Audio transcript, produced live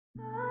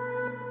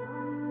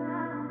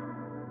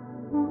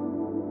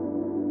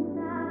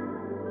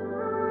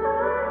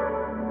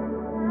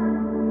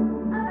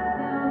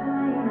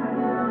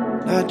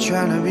Not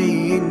tryna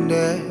be in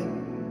there,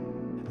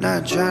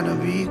 not tryna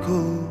be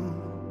cool,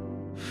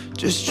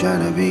 just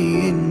tryna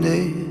be in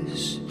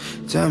this.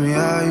 Tell me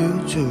how you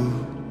do.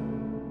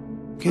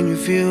 Can you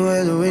feel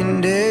where the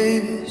wind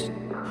is?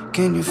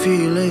 Can you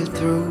feel it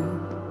through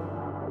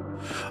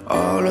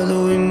all of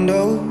the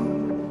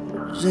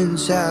windows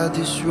inside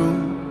this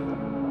room?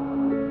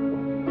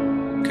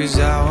 'Cause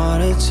I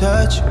wanna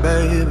touch you,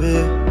 baby,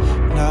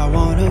 and I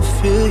wanna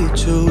feel you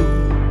too.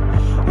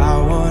 I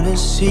wanna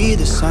see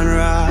the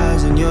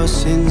sunrise and your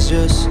sins,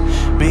 just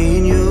me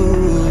and you.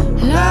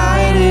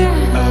 Light it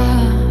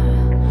up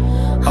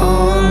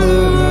on the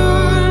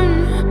run.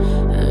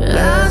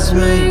 Let's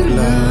make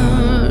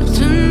love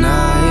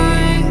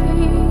tonight.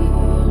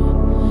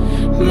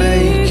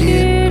 Make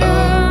it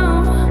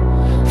up,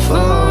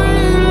 fall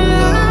in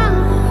love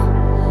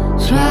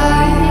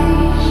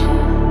twice.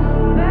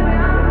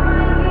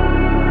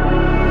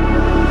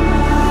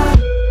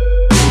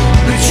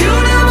 But you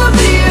never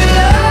be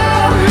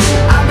alone.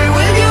 I'll be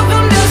with you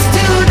from dusk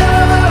till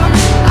dawn.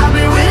 I'll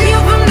be with you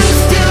from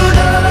dusk till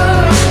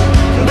dawn.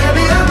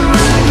 Baby, I'm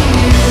right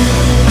here.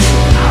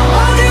 I'll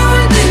hold you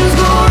when things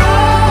go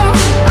wrong.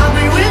 I'll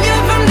be with you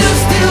from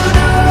dusk till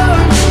dawn.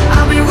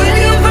 I'll be with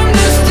you from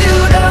dusk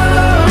till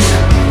dawn.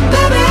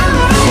 Baby, I'm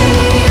right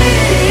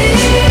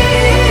here.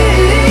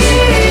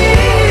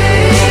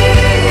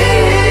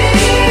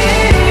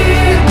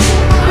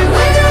 I'll be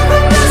with you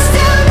from dusk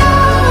till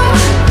dawn.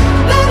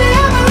 Baby,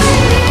 I'm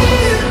right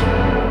here.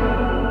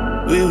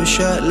 We were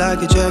shut like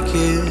a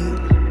jacket,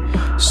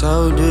 so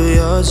do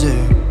yours.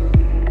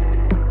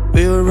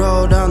 We would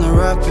roll down the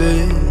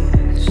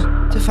rapids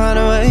to find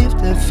a wave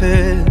that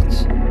fits.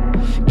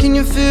 Can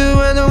you feel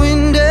where the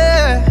wind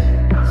is?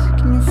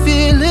 Can you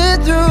feel it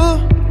through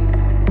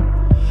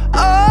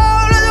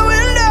all of the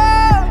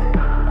windows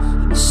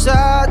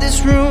inside this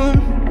room?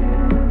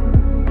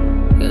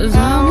 'Cause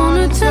I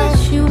wanna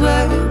touch you,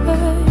 baby.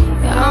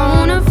 I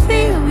wanna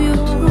feel you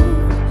too.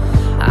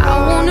 I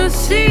wanna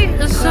see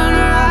the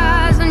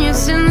sunrise and your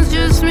sins,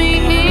 just me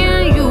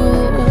and you.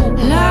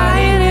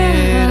 Light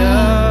it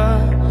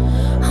up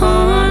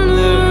on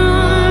the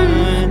run.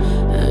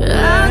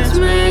 Let's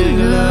make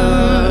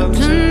love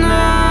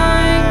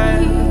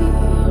tonight.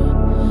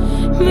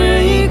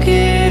 Make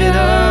it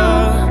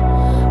up,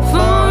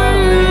 fall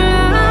in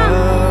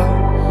love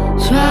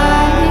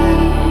twice.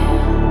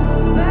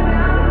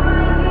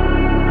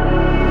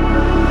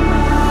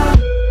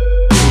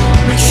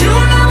 But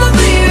you'll never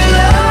be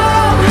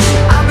alone.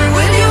 I'll be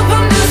with you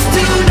from dusk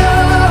till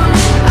dawn.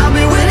 I'll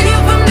be with you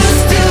from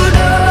dusk till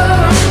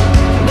dawn.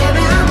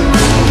 Baby, I'm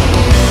right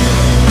here.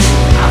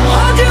 I'll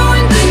hold you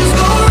when things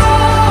go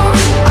wrong.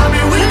 I'll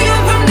be with you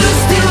from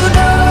dusk till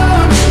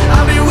dawn.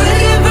 I'll be with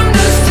you from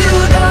dusk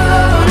till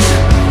dawn.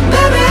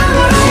 Baby, I'm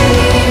right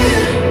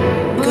here.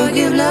 Go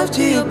give love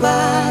to your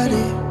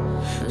body.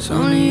 It's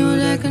only you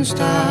that can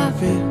stop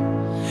it.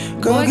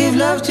 Go give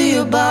love to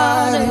your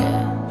body.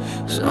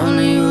 It's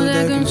only you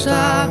that can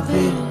stop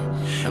it.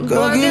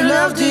 Go give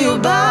love to your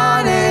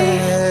body.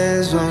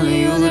 It's only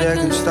you that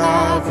can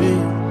stop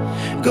it.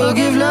 Go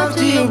give love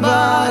to your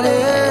body.